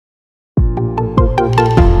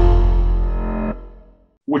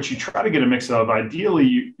what you try to get a mix of,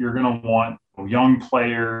 ideally, you're going to want young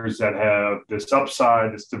players that have this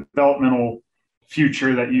upside, this developmental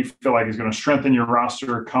future that you feel like is going to strengthen your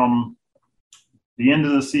roster come the end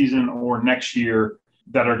of the season or next year,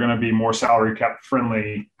 that are going to be more salary cap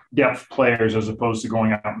friendly depth players, as opposed to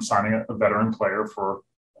going out and signing a veteran player for,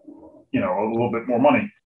 a little bit more money.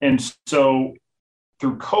 And so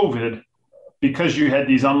through COVID, because you had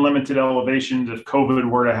these unlimited elevations, if COVID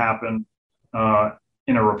were to happen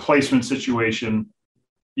in a replacement situation,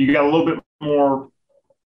 you got a little bit more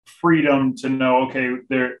freedom to know, okay,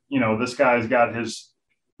 this guy's got his,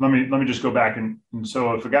 let me just go back. And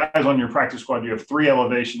so if a guy's on your practice squad, you have 3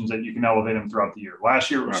 elevations that you can elevate him throughout the year.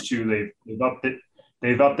 Last year it was 2. They've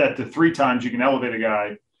upped that to 3 times you can elevate a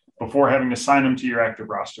guy before having to sign him to your active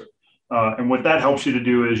roster. And what that helps you to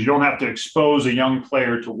do is you don't have to expose a young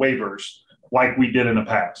player to waivers like we did in the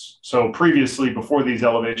past. So previously, before these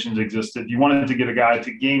elevations existed, you wanted to get a guy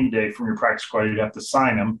to game day from your practice squad, you'd have to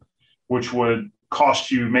sign him, which would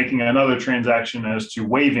cost you making another transaction as to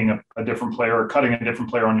waiving a different player or cutting a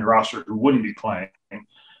different player on your roster who wouldn't be playing.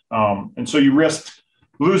 And so you risked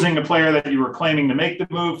losing a player that you were claiming to make the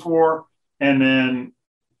move for, and then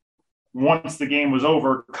once the game was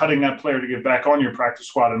over, cutting that player to get back on your practice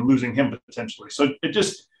squad and losing him potentially. So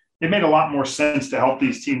it made a lot more sense to help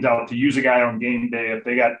these teams out to use a guy on game day if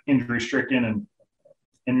they got injury stricken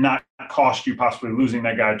and not cost you possibly losing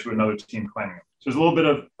that guy to another team claiming him. So there's a little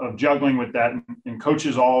bit of juggling with that, and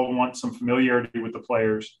coaches all want some familiarity with the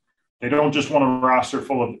players. They don't just want a roster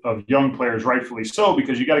full of young players, rightfully so,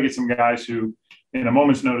 because you got to get some guys who, in a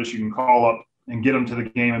moment's notice, you can call up and get them to the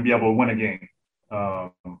game and be able to win a game.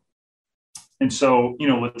 And so,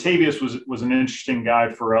 Latavius was an interesting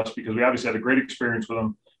guy for us because we obviously had a great experience with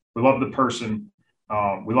him. We love the person.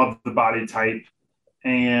 We love the body type.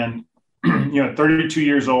 And, 32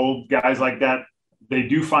 years old, guys like that, they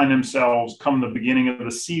do find themselves come the beginning of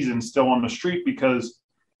the season still on the street because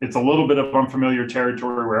it's a little bit of unfamiliar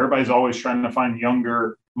territory where everybody's always trying to find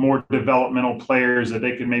younger, more developmental players that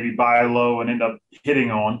they could maybe buy low and end up hitting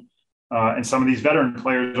on. And some of these veteran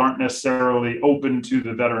players aren't necessarily open to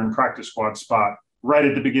the veteran practice squad spot right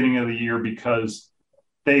at the beginning of the year because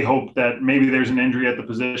they hope that maybe there's an injury at the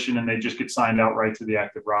position and they just get signed outright to the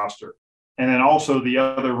active roster. And then also the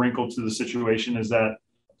other wrinkle to the situation is that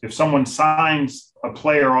if someone signs a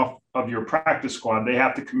player off of your practice squad, they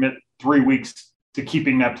have to commit 3 weeks to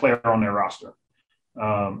keeping that player on their roster.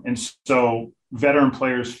 And so veteran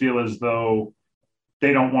players feel as though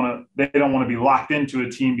they don't want to be locked into a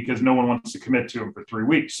team because no one wants to commit to them for 3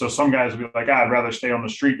 weeks. So some guys will be like, I'd rather stay on the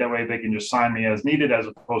street. That way they can just sign me as needed as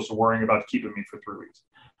opposed to worrying about keeping me for 3 weeks.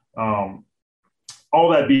 All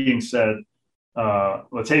that being said,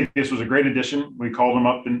 Latavius was a great addition. We called him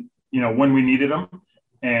up and, when we needed him,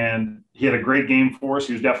 and he had a great game for us.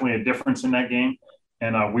 He was definitely a difference in that game.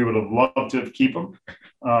 And we would have loved to have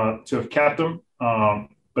kept him.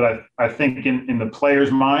 But I think in the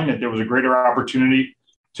player's mind that there was a greater opportunity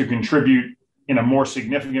to contribute in a more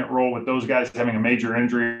significant role with those guys having a major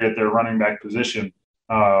injury at their running back position.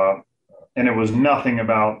 And it was nothing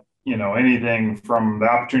about, anything from the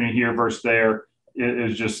opportunity here versus there. It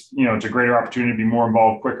is just, it's a greater opportunity to be more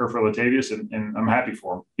involved quicker for Latavius, and I'm happy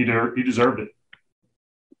for him. He deserved it.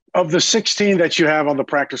 Of the 16 that you have on the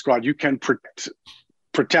practice squad, you can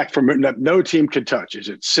protect from that no team can touch. Is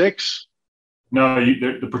it 6? No,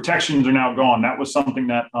 the protections are now gone. That was something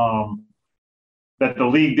that that the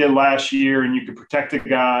league did last year, and you could protect a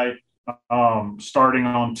guy starting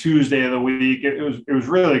on Tuesday of the week. It was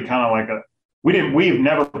really kind of like we've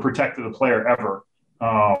never protected a player ever,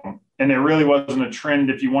 and there really wasn't a trend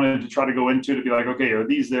if you wanted to try to go into to be like, okay, are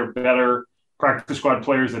these their better practice squad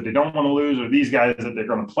players that they don't want to lose, or these guys that they're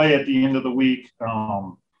going to play at the end of the week?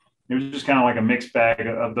 It was just kind of like a mixed bag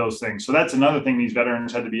of those things. So that's another thing these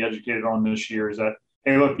veterans had to be educated on this year is that,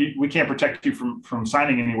 hey, look, we can't protect you from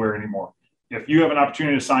signing anywhere anymore. If you have an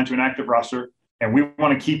opportunity to sign to an active roster and we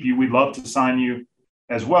want to keep you, we'd love to sign you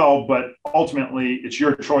as well. But ultimately, it's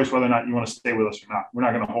your choice whether or not you want to stay with us or not. We're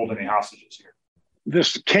not going to hold any hostages here.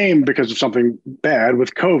 This came because of something bad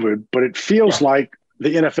with COVID, but it feels like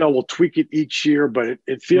the NFL will tweak it each year, but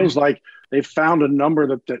it feels like they've found a number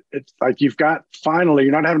that it's like you've got finally,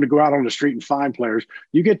 you're not having to go out on the street and find players.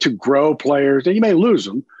 You get to grow players, and you may lose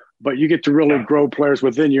them, but you get to really grow players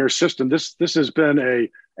within your system. This has been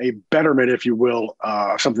a betterment, if you will,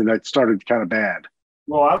 something that started kind of bad.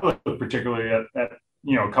 Well, I look particularly at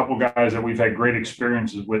a couple guys that we've had great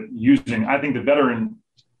experiences with using. I think the veteran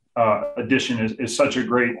addition is such a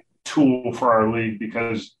great tool for our league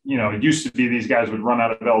because, it used to be these guys would run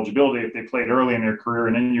out of eligibility if they played early in their career.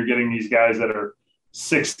 And then you're getting these guys that are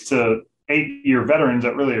 6 to 8-year veterans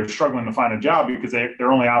that really are struggling to find a job because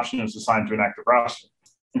their only option is to sign to an active roster.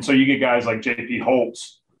 And so you get guys like JP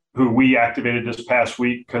Holtz, who we activated this past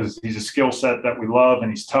week because he's a skill set that we love, and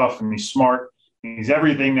he's tough and he's smart. And he's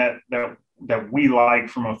everything that we like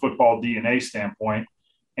from a football DNA standpoint.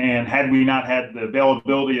 And had we not had the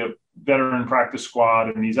availability of veteran practice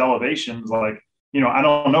squad and these elevations, like, I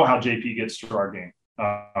don't know how JP gets to our game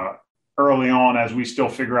early on as we still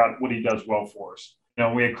figure out what he does well for us.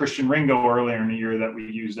 We had Christian Ringo earlier in the year that we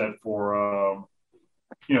used that for,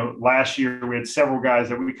 last year we had several guys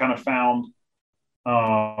that we kind of found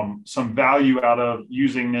some value out of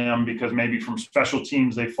using them because maybe from special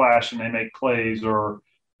teams they flash and they make plays, or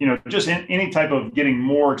just any type of getting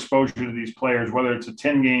more exposure to these players, whether it's a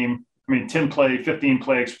 10 play, 15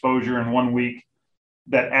 play exposure in 1 week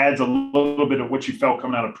that adds a little bit of what you felt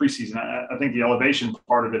coming out of preseason. I think the elevation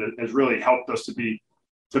part of it has really helped us to be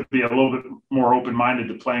a little bit more open-minded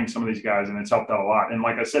to playing some of these guys, and it's helped out a lot. And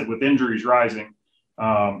like I said, with injuries rising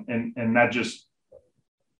and that just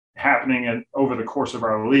happening over the course of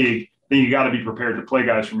our league, then you got to be prepared to play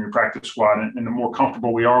guys from your practice squad. And the more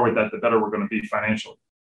comfortable we are with that, the better we're going to be financially.